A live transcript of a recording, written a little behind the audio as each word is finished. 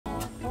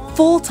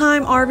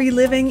Full-time RV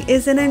living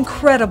is an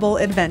incredible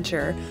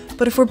adventure,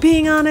 but if we're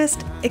being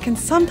honest, it can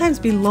sometimes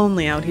be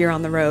lonely out here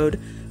on the road.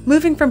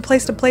 Moving from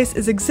place to place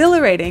is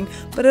exhilarating,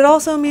 but it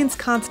also means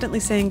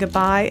constantly saying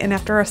goodbye, and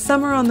after a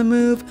summer on the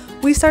move,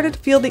 we started to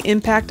feel the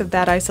impact of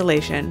that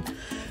isolation.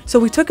 So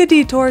we took a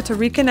detour to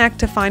reconnect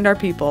to find our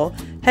people,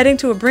 heading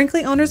to a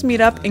Brinkley Owners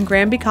Meet Up in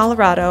Granby,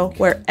 Colorado,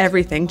 where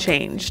everything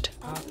changed.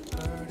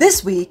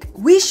 This week,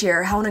 we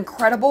share how an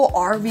incredible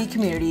RV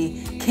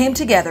community came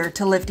together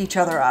to lift each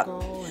other up.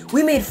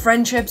 We made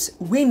friendships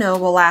we know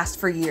will last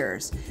for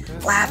years,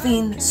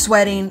 laughing,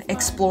 sweating,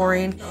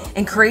 exploring,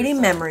 and creating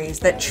memories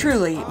that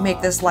truly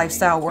make this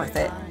lifestyle worth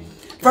it.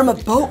 From a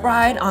boat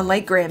ride on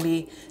Lake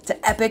Granby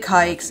to epic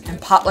hikes and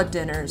potluck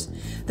dinners,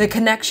 the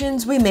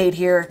connections we made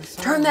here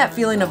turned that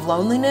feeling of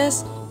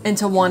loneliness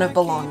into one of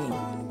belonging.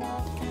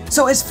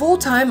 So is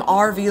full-time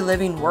RV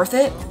living worth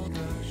it?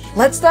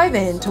 Let's dive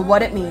into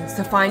what it means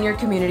to find your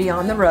community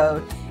on the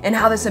road and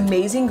how this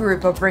amazing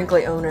group of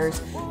Brinkley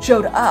owners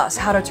showed us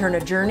how to turn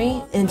a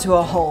journey into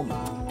a home.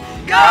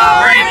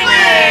 Go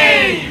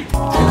Brinkley!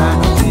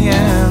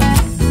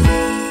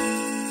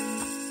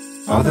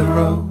 On the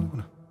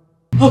road.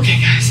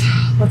 Okay guys,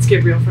 let's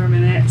get real for a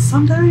minute.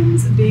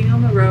 Sometimes being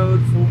on the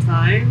road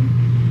full-time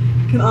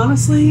can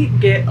honestly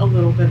get a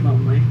little bit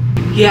lonely.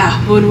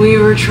 Yeah, when we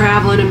were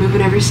traveling and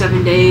moving every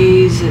 7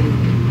 days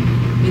and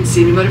didn't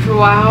see anybody for a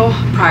while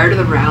prior to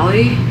the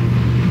rally,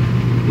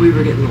 we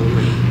were getting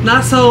lonely.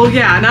 Not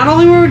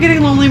only were we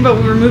getting lonely, but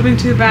we were moving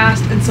too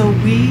fast, and so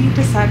we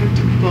decided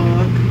to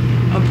book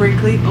a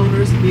Brinkley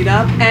Owners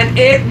Meetup, and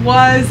it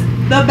was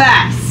the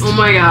best. Oh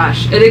my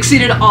gosh, it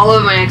exceeded all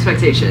of my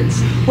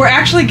expectations. We're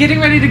actually getting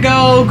ready to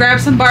go grab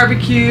some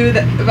barbecue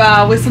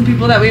with some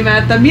people that we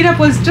met. The meetup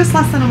was just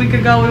less than a week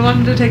ago. We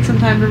wanted to take some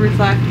time to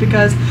reflect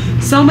because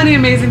so many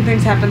amazing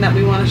things happened that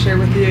we want to share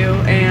with you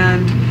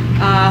and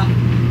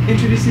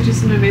introduce you to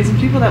some amazing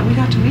people that we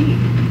got to meet.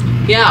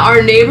 Yeah,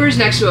 our neighbors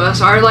next to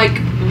us, our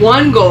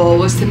one goal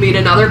was to meet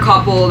another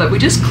couple that we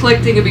just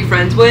clicked and could be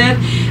friends with,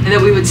 and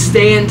that we would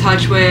stay in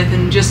touch with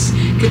and just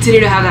continue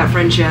to have that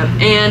friendship.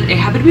 And it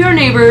happened to be our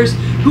neighbors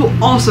who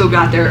also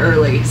got there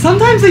early.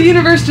 Sometimes the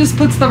universe just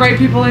puts the right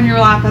people in your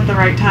lap at the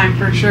right time,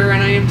 for sure,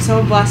 and I am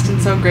so blessed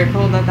and so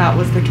grateful that that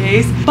was the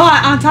case.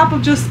 But on top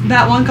of just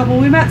that one couple,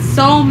 we met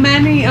so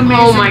many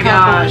amazing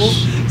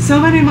couples, so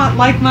many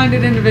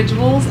like-minded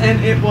individuals,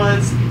 and it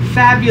was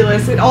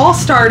fabulous. It all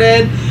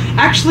started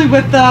actually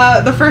with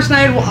the first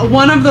night.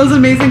 One of those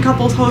amazing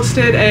couples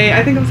hosted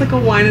I think it was like a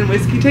wine and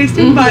whiskey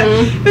tasting, but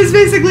it was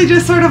basically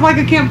just sort of like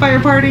a campfire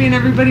party, and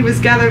everybody was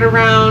gathered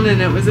around,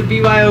 and it was a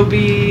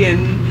BYOB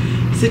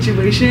and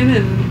situation.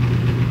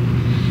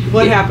 And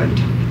what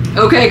happened?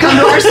 Okay, come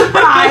to our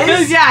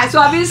surprise. Yeah, so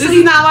obviously this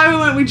is not why we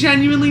went. We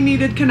genuinely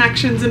needed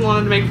connections and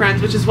wanted to make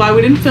friends, which is why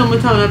we didn't film a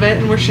ton of it,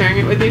 and we're sharing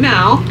it with you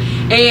now.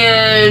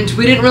 And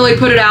we didn't really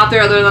put it out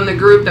there other than the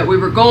group that we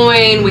were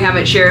going. We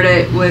haven't shared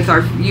it with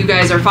you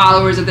guys, our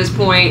followers at this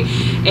point.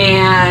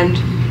 And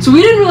so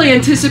we didn't really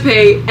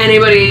anticipate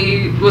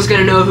anybody was going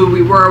to know who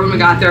we were when we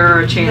got there,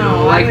 our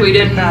channel. No, we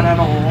didn't that at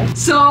all.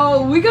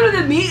 So we go to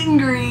the meet and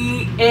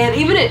greet, and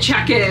even at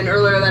check-in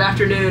earlier that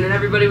afternoon, and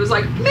everybody was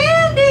like,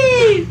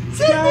 Mandy,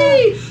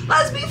 Sydney,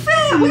 let's be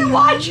fit, we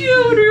watch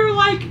you. And we were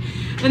like,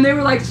 and they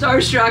were like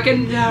starstruck.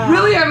 And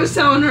really, I was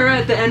telling her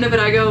at the end of it,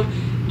 I go,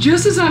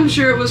 just as I'm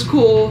sure it was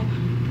cool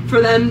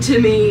for them to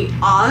meet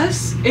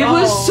us, it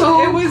was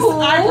so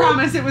cool. I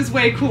promise it was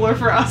way cooler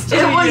for us to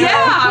meet you. Yeah,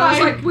 I was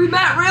like, we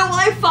met real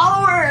life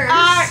followers.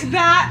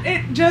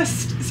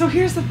 So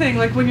here's the thing,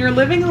 like when you're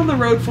living on the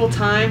road full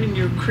time and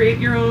you create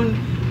your own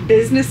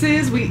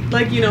businesses, for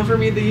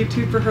me, the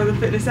YouTube, for her, the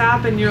fitness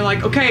app, and you're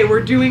like, okay, we're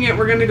doing it,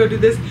 we're gonna go do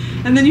this,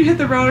 and then you hit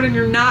the road and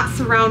you're not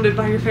surrounded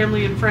by your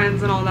family and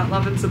friends and all that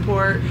love and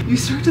support. You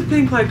start to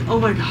think like, oh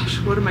my gosh,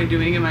 what am I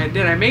doing?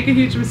 Did I make a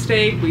huge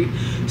mistake? We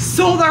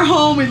sold our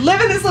home, we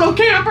live in this little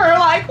camper,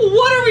 like,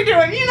 what are we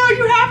doing?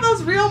 You have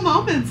those real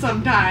moments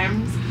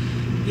sometimes.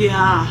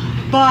 Yeah.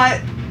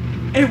 But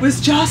it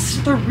was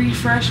just the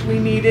refresh we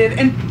needed,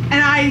 and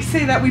I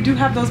say that we do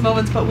have those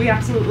moments, but we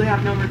absolutely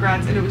have no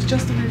regrets, and it was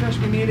just the refresh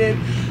we needed.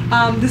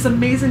 This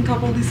amazing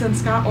couple, Lisa and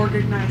Scott,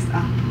 organized a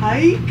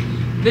hike.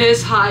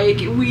 This hike,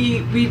 we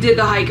did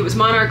the hike. It was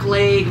Monarch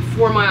Lake, a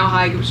 4-mile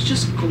hike. It was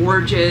just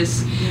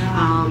gorgeous.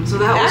 Yeah. So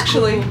that was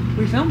actually cool.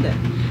 We filmed it.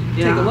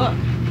 Yeah. Take a look.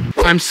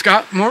 I'm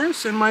Scott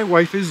Morris, and my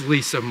wife is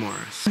Lisa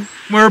Morris.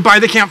 We're by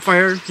the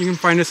campfire. You can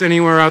find us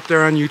anywhere out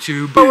there on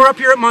YouTube. But we're up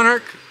here at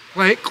Monarch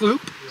Lake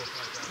Loop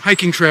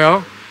hiking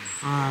trail.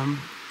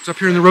 It's up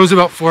here in the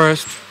Roosevelt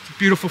Forest. It's a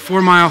beautiful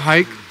 4-mile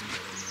hike.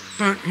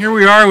 But here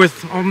we are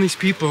with all these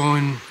people,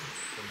 and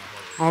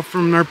all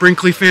from our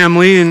Brinkley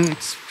family, and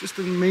it's just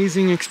an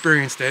amazing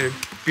experience to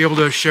be able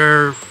to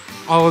share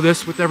all of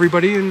this with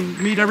everybody and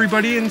meet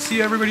everybody and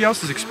see everybody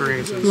else's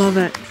experiences. Love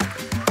it.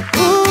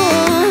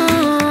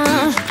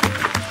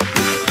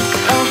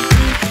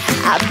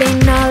 I've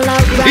been all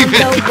around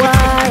the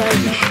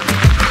world.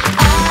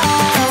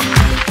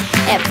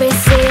 Every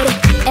city,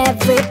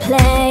 every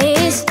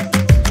place.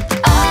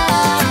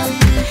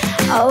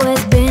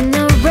 Always been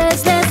a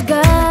restless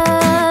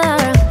girl.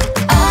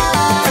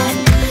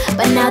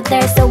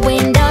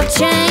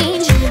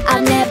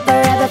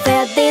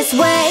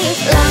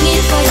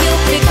 for you,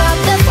 pick up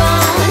the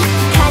phone.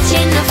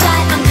 Catching a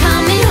flight, I'm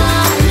coming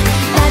home.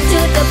 Back to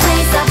the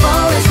place I've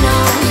always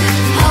known.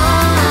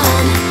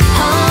 Home,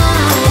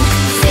 home.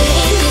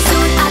 Seeing you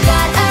soon, I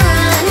gotta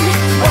run.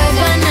 We're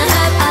gonna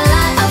have a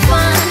lot of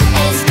fun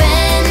and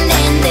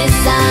spending this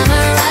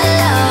summer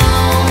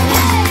alone.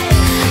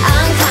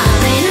 I'm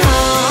coming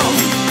home.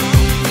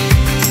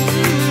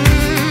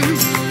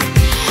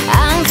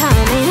 I'm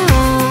coming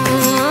home.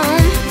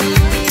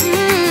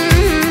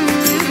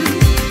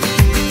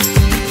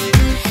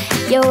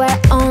 You were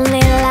only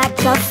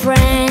like a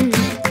friend,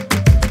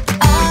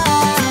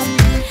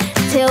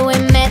 oh, till we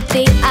met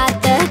the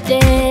other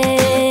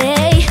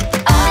day.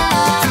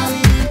 Oh,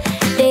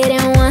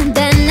 didn't want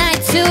the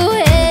night to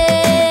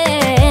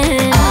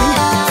end.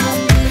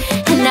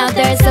 Oh, and now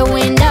there's a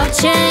wind of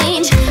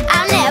change.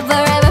 I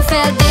never ever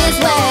felt this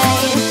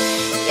way.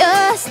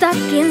 You're stuck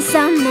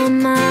inside my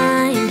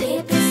mind,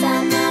 deep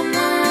inside my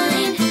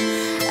mind.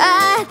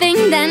 I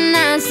think that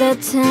now's the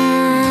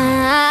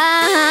time.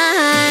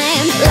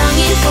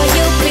 Longing for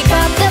you, pick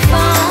up the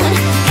phone.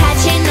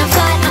 Catching a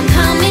flight, I'm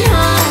coming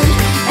home.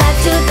 Back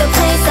to the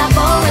place I've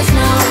always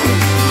known.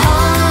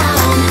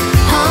 Home,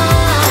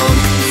 home.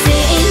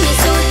 Seeing you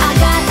soon, I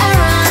gotta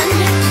run.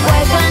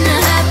 We're gonna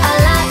have a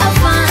lot of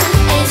fun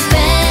and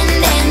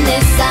spending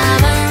this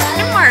summer alone.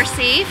 I'm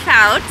Marcy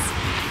Fouts,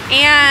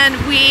 and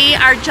we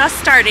are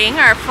just starting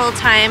our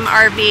full-time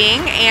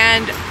RVing,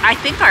 and I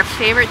think our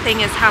favorite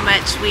thing is how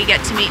much we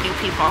get to meet new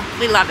people.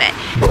 We love it.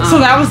 So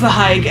that was the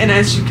hike, and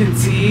as you can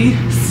see,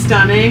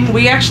 stunning.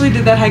 We actually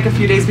did that hike a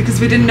few days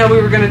because we didn't know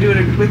we were going to do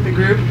it with the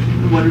group.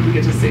 And what did we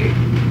get to see?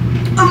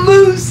 A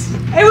moose!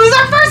 It was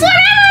our first one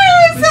ever!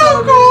 It was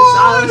so cool!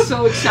 I was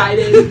so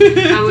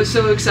excited. I was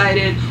so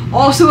excited.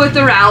 Also at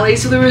the rally,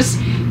 so there was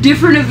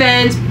different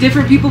events,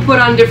 different people put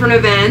on different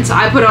events.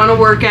 I put on a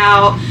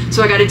workout,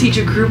 so I got to teach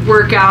a group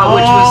workout,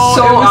 which was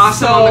so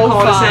awesome on the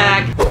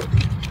cul-de-sac.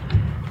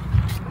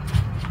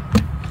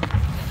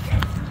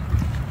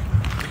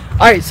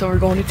 Alright, so we're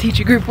going to teach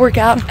a group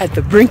workout at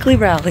the Brinkley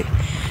Rally.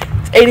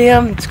 It's 8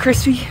 a.m., it's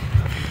crispy,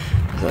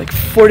 it's like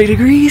 40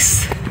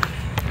 degrees.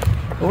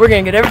 But we're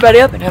gonna get everybody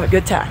up and have a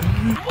good time.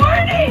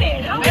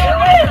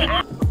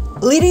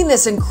 Leading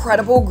this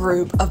incredible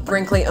group of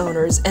Brinkley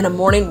owners in a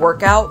morning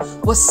workout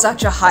was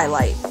such a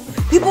highlight.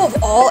 People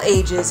of all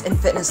ages and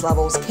fitness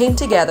levels came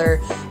together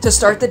to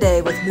start the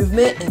day with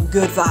movement and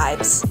good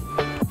vibes.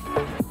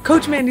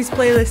 Coach Mandy's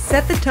playlist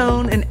set the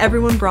tone and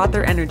everyone brought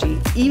their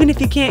energy. Even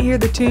if you can't hear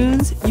the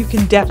tunes, you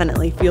can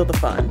definitely feel the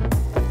fun.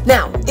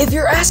 Now, if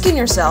you're asking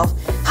yourself,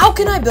 how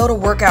can I build a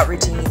workout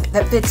routine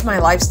that fits my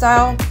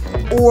lifestyle?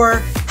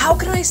 Or how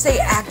can I stay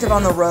active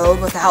on the road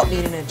without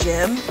needing a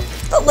gym?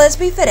 The Let's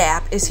Be Fit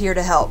app is here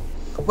to help.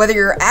 Whether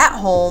you're at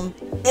home,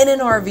 in an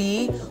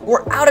RV,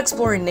 or out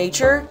exploring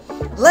nature,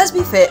 Let's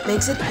Be Fit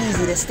makes it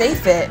easy to stay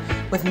fit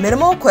with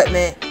minimal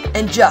equipment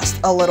and just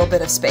a little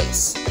bit of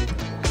space.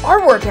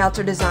 Our workouts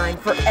are designed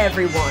for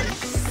everyone,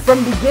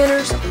 from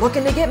beginners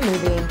looking to get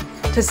moving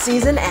to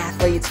seasoned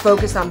athletes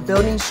focused on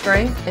building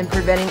strength and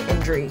preventing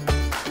injury.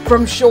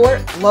 From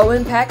short,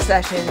 low-impact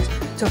sessions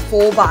to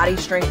full-body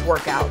strength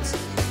workouts,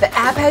 the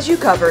app has you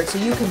covered so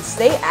you can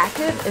stay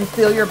active and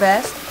feel your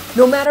best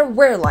no matter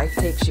where life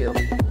takes you.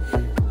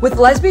 With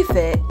Let's Be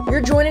Fit,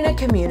 you're joining a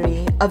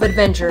community of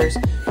adventurers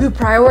who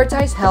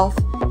prioritize health,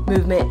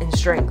 movement, and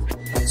strength.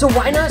 So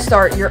why not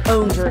start your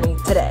own journey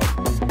today?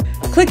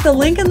 Click the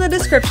link in the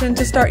description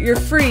to start your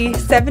free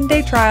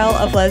 7-day trial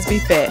of Let's Be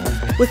Fit.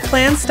 With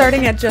plans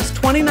starting at just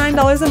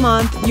 $29 a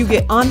month, you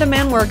get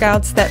on-demand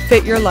workouts that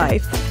fit your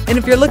life. And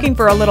if you're looking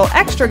for a little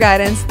extra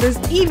guidance, there's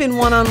even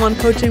one-on-one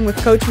coaching with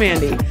Coach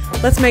Mandy.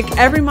 Let's make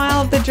every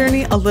mile of the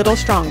journey a little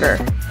stronger.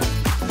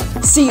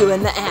 See you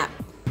in the app.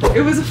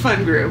 It was a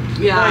fun group.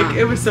 Yeah. Like,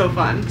 it was so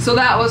fun. So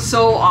that was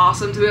so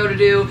awesome to be able to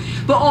do.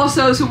 But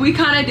also, so we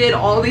kind of did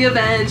all the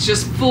events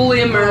just fully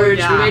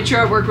immersed. Oh, yeah. We made sure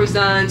our work was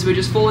done, so we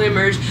just fully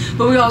immersed.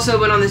 But we also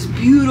went on this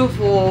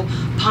beautiful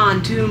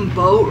pontoon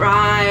boat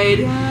ride.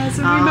 Yes,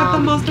 and we met the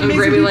most in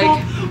amazing Granby people.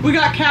 Lake. We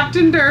got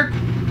Captain Dirk.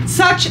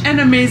 Such an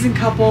amazing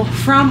couple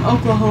from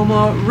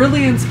Oklahoma.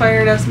 Really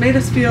inspired us, made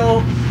us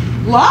feel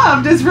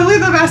loved is really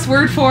the best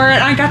word for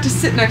it. I got to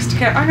sit next to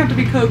I got to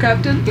be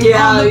co-captain on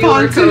the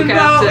pontoon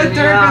boat with Dirk,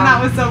 and that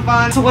was so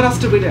fun. So what else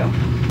did we do?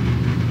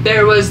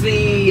 There was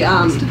the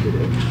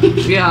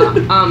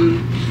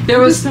there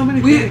was so many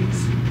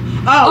things.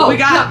 We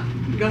got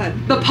go ahead.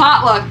 The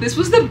potluck. This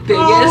was the biggest.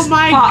 Oh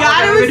my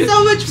god, it was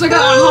so much food. It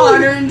was food.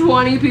 like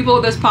 120 people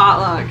at this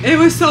potluck. It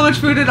was so much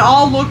food. It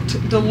all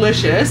looked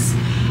delicious.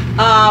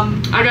 I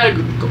gotta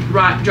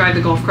drive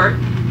the golf cart,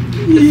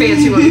 the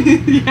fancy one.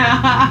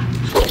 Yeah.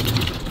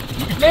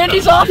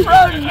 Mandy's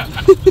off-roading. I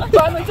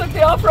finally took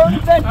the off-road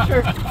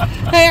adventure.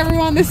 Hey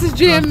everyone, this is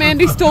Jim.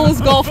 Mandy stole his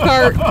golf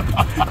cart.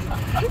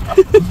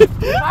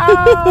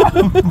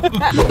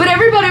 But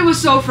everybody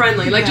was so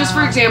friendly. Like, just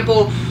for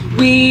example,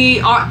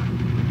 the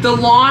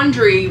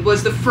laundry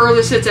was the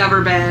furthest it's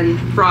ever been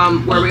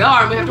from where we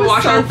are, and we have to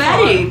wash our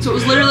bedding. So it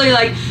was literally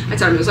like, I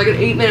tell you, it was like an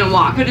 8-minute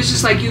walk. But it's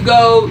just like, you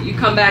go, you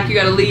come back, you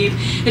gotta leave.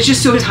 It's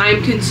just so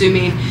time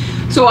consuming.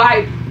 So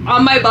I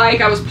on my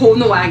bike, I was pulling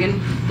the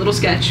wagon. Little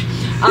sketch.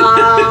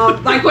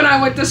 Like when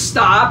I went to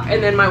stop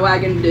and then my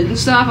wagon didn't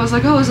stop, I was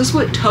like, oh, is this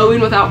what towing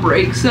without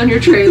brakes on your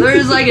trailer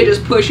is like? It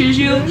just pushes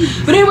you.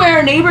 But anyway,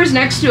 our neighbors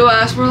next to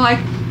us were like,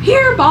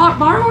 here,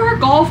 borrow our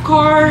golf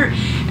cart.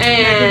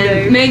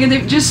 And Megan,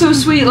 they just so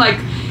sweet. Like,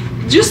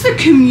 just the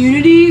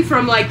community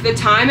from like the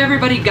time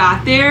everybody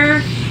got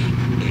there,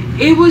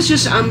 it was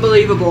just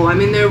unbelievable. I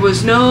mean, there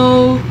was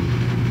no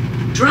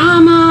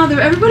drama.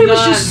 Everybody was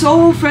just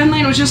so friendly,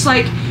 and it was just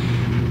like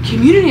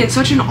community and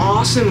such an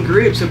awesome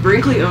group. So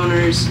Brinkley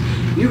Owners,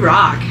 you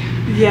rock.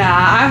 Yeah,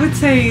 I would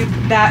say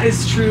that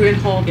is true in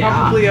whole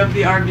probably of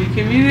the RV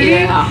community.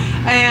 Yeah.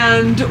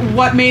 And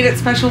what made it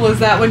special is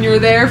that when you're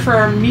there for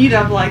a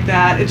meetup like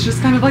that, it's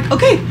just kind of like,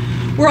 okay,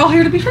 we're all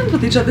here to be friends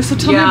with each other, so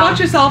tell me about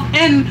yourself.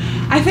 And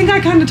I think I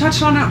kind of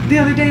touched on it the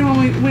other day when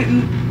we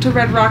went to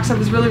Red Rocks. I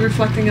was really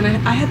reflecting, and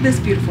I had this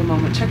beautiful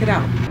moment. Check it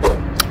out.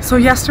 So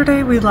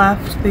yesterday we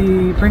left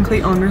the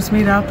Brinkley Owners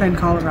Meet Up in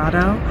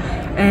Colorado,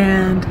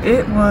 and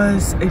it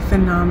was a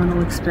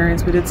phenomenal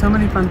experience. We did so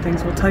many fun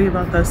things. We'll tell you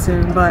about those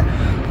soon, but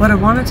what I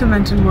wanted to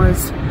mention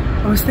was,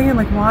 I was thinking,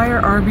 like, why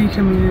are RV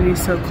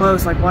communities so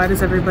close? Like, why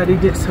does everybody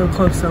get so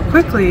close so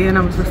quickly? And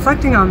I was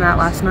reflecting on that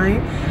last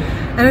night,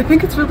 and I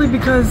think it's really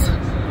because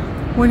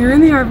when you're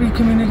in the RV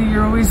community,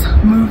 you're always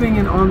moving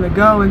and on the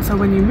go, and so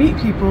when you meet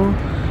people,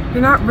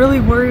 you're not really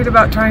worried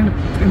about trying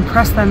to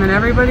impress them, and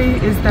everybody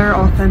is their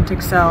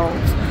authentic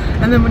selves.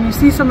 And then when you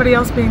see somebody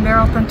else being their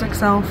authentic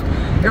self,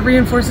 it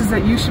reinforces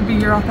that you should be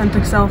your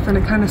authentic self, and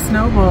it kind of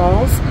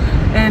snowballs.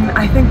 And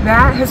I think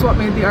that is what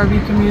made the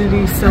RV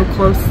community so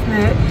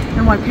close-knit,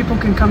 and why people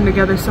can come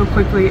together so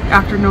quickly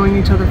after knowing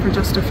each other for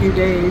just a few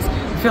days,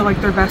 feel like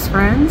they're best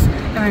friends,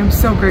 and I'm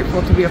so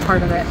grateful to be a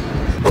part of it.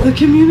 The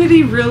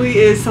community really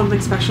is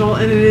something special,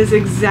 and it is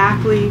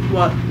exactly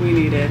what we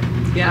needed.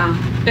 Yeah,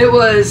 it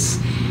was.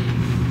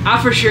 I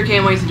for sure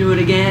can't wait to do it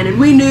again. And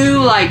we knew,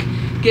 like,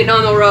 getting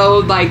on the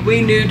road, like,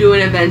 we knew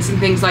doing events and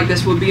things like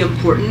this would be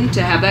important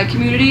to have that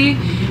community.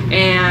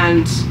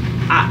 And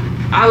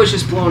I was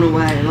just blown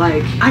away.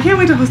 Like, I can't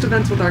wait to host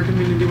events with our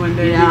community one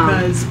day,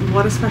 because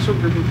what a special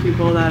group of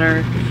people that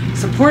are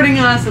supporting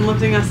us and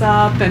lifting us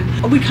up.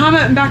 And we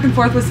comment back and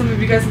forth with some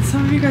of you guys, and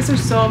some of you guys are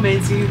so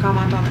amazing. You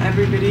comment on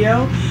every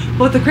video.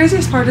 But the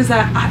craziest part is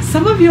that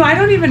some of you, I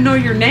don't even know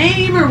your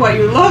name or what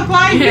you look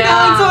like, you know,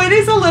 and so it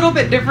is a little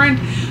bit different.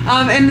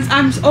 And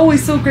I'm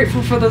always so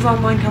grateful for those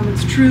online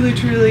comments. Truly,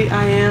 truly,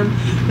 I am.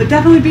 But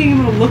definitely being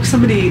able to look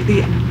somebody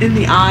in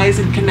the eyes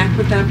and connect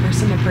with them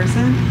person to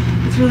person,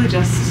 it's really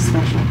just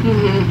special.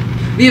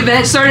 The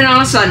event started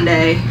on a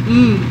Sunday.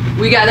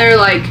 We got there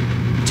like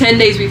 10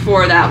 days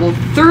before that. Well,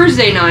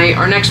 Thursday night,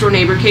 our next door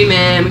neighbor came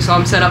in. We saw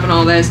him set up and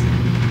all this.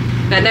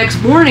 That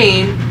next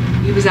morning,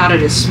 he was out at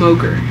his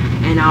smoker.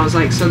 And I was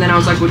like, so then I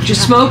was like, what you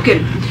smoking?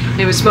 And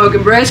he was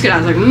smoking brisket.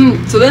 I was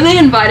like, So then they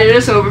invited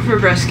us over for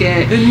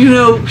brisket. And you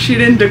know, she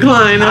didn't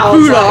decline a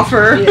food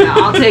offer. Yeah,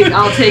 I'll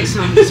take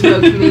some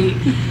smoked meat.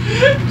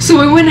 So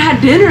we went and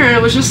had dinner, and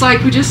it was just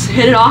like, we just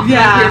hit it off.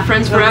 Yeah, we were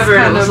friends forever.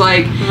 And it was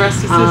like, the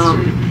rest is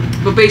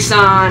history. But based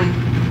on,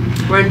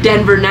 we're in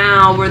Denver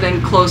now, we're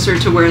then closer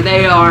to where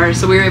they are,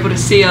 so we were able to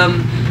see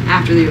them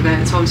after the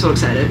event, so I'm so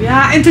excited.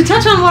 Yeah, and to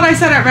touch on what I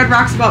said at Red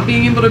Rocks about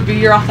being able to be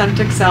your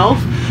authentic self,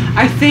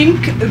 I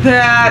think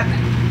that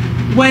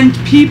when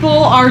people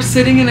are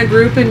sitting in a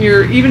group and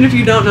even if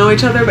you don't know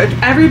each other, but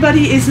if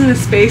everybody is in a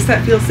space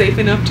that feels safe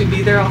enough to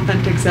be their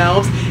authentic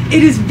selves,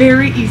 it is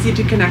very easy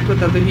to connect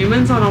with other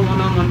humans on a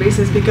one-on-one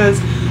basis, because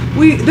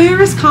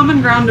there is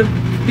common ground to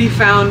be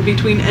found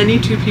between any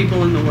two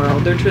people in the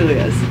world. There truly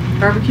is.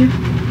 Barbecue?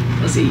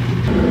 Let's eat.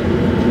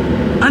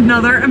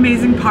 Another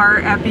amazing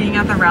part at being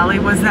at the rally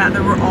was that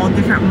there were all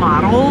different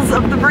models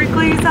of the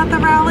Brinkleys at the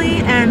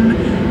rally, and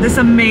this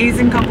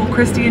amazing couple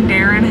Christy and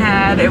Darren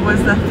had, it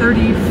was the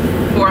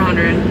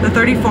 3400. The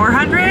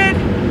 3400?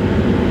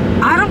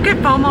 I don't get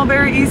FOMO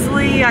very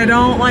easily. I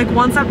don't, like,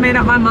 once I've made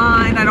up my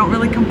mind, I don't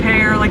really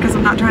compare, like, because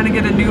I'm not trying to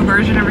get a new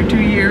version every 2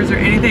 years or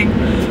anything.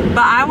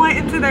 But I went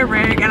into their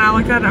rig and I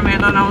looked at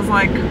Amanda and I was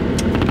like,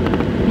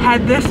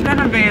 had this been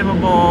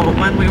available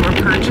when we were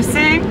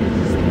purchasing,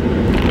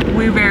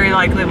 we very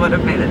likely would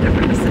have made a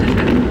different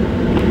decision.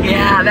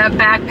 Yeah, that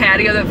back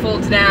patio that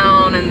folds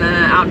down and the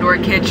outdoor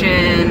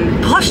kitchen.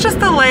 Plus just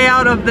the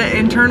layout of the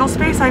internal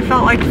space, I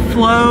felt like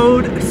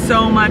flowed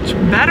so much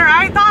better.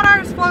 I thought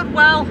ours flowed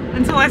well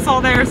until I saw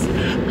theirs.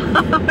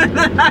 And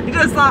then I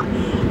just thought,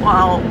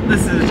 well,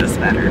 this is just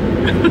better.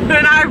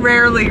 And I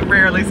rarely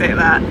say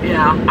that.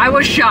 Yeah, I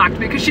was shocked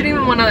because she didn't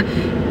even want to,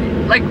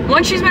 like,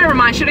 once she's made up her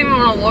mind, she didn't even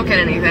want to look at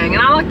anything.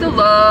 And I like to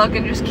look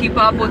and just keep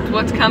up with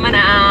what's coming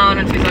out.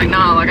 And she's like,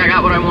 no, like, I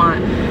got what I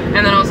want.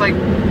 And then I was like,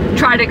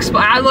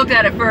 I looked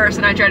at it first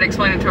and I tried to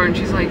explain it to her, and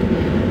she's like,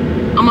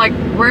 I'm like,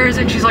 where is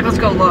it? She's like, let's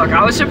go look.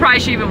 I was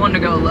surprised she even wanted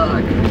to go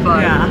look.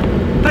 But yeah.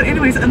 But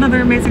anyways,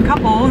 another amazing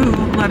couple who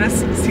let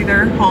us see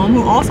their home,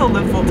 who also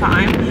live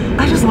full-time.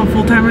 I just love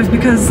full-timers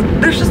because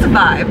there's just a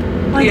vibe.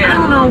 Like, I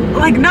don't know,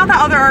 like, not that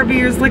other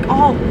RVers, like,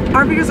 all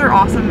RVers are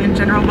awesome in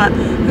general, but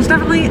there's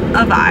definitely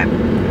a vibe.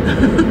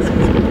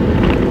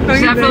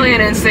 It's definitely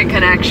an instant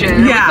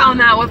connection. Yeah. We found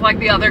that with like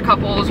the other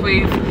couples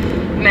we've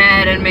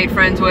met and made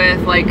friends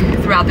with like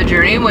throughout the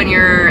journey. When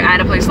you're at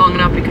a place long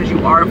enough because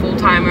you are a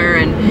full-timer,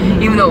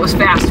 and even though it was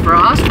fast for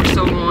us, we're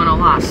still going a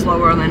lot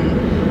slower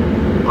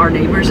than our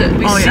neighbors that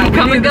we see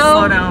come we and need to go.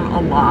 slow down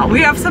a lot.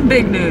 We have some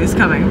big news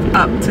coming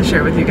up to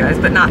share with you guys,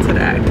 but not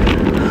today.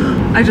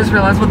 I just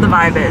realized what the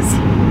vibe is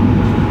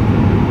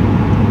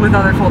with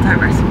other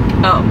full-timers.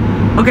 Oh.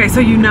 Okay, so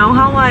you know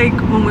how like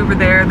when we were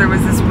there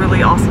was this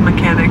really awesome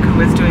mechanic who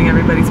was doing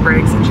everybody's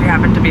brakes, and she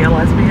happened to be a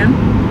lesbian?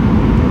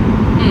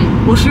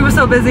 Well, she was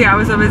so busy, I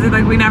was so busy,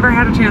 like we never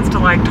had a chance to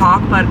like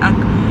talk, but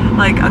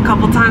like a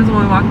couple times when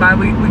we walked by,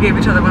 we gave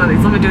each other one of these.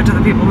 Let me do it to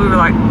the people who were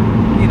like,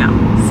 you know,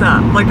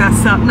 sup, like that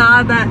sup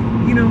nod that,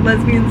 you know,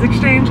 lesbians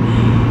exchange.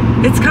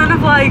 It's kind of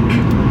like,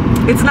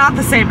 it's not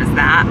the same as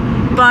that,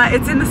 but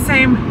it's in the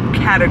same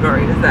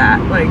category as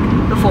that, like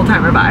the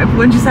full-timer vibe,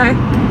 wouldn't you say?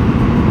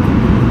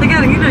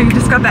 Again, you know, you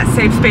just got that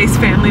safe space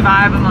family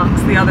vibe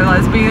amongst the other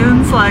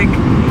lesbians, like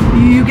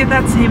you get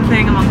that same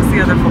thing amongst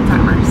the other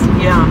full-timers.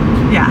 Yeah.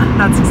 Yeah,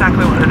 that's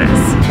exactly what it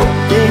is.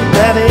 Big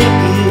Daddy,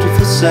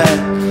 beautiful sight,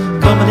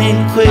 coming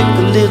in quick,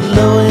 a little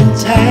low in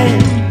time.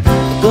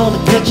 Gonna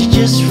catch you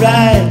just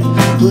right,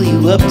 pull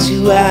you up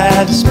to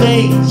outer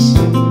space.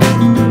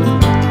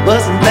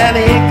 Wasn't that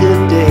a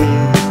good day?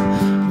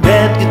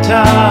 Red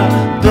guitar,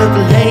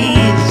 purple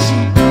haze,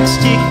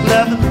 stick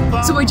love in the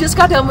bar. So we just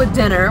got done with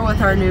dinner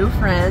with our new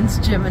friends,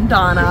 Jim and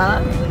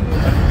Donna.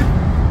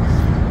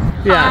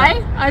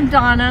 Hi, I'm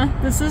Donna.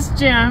 This is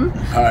Jim.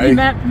 Hi. We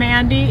met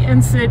Mandy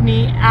and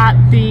Sydney at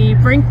the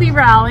Brinkley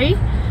rally,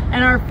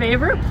 and our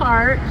favorite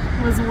part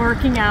was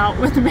working out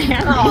with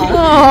Mandy.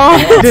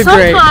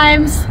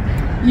 Sometimes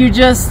you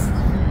just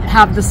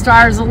have the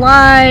stars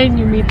align,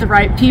 you meet the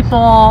right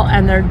people,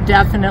 and they're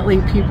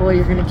definitely people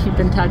you're going to keep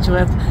in touch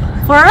with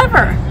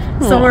forever.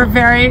 So we're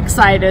very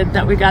excited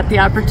that we got the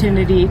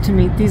opportunity to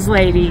meet these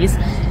ladies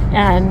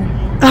and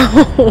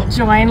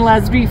join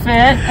Lesbi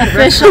Fit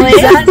officially.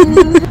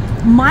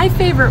 My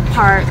favorite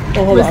part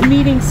was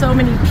meeting so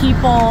many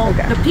people.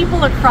 The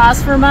people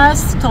across from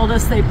us told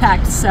us they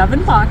packed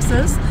 7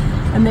 boxes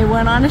and they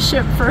went on a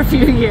ship for a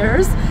few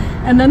years,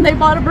 and then they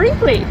bought a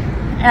Brinkley.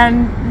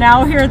 And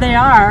now here they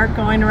are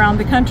going around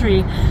the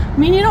country. I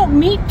mean, you don't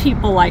meet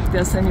people like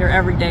this in your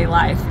everyday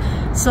life.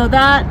 So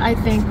that, I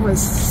think,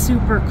 was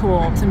super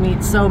cool to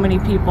meet so many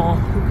people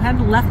who kind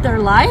of left their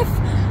life,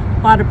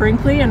 bought a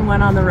Brinkley, and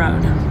went on the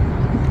road.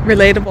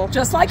 Relatable.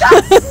 Just like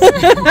us.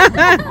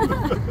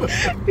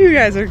 You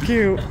guys are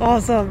cute.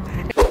 Awesome.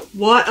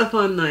 What a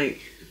fun night.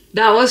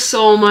 That was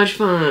so much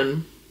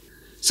fun.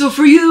 So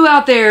for you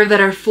out there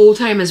that are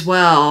full-time as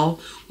well,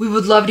 we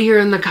would love to hear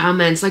in the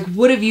comments, like,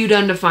 what have you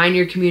done to find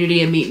your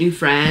community and meet new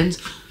friends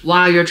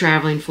while you're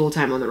traveling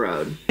full-time on the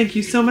road? Thank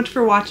you so much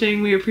for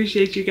watching. We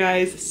appreciate you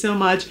guys so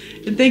much.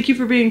 And thank you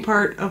for being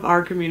part of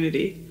our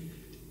community.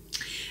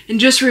 And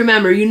just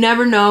remember, you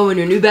never know when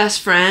your new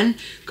best friend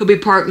could be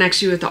parked next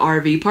to you at the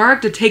RV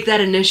park. To take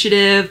that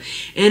initiative,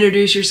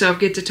 introduce yourself,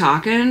 get to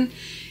talking,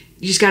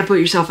 you just got to put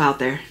yourself out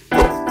there.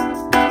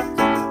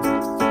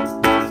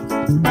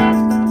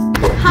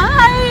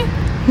 Hi,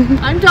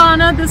 I'm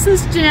Donna. This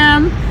is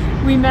Jim.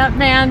 We met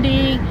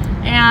Mandy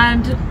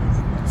and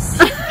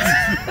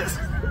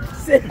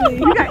Sydney.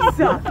 You guys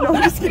suck. No,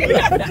 I'm just kidding.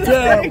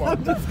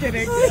 I'm just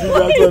kidding. See,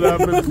 that's what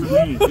happens to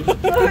me.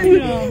 I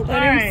know. All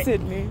right.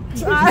 Sydney.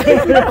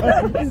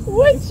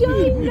 What should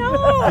I know?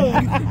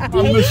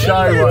 I'm the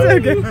shy one.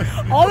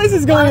 Okay. All this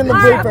is going in the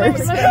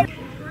bloopers.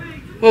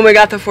 When we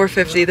got the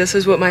 450, this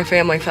is what my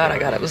family thought I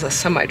got. It was a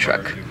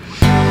semi-truck.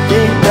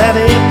 Big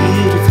Daddy,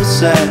 beautiful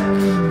sight,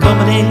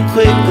 coming in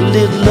quick, a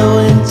little low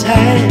in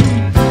time.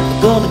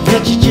 Gonna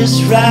catch you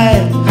just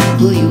right,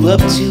 pull you up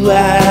to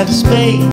outer space.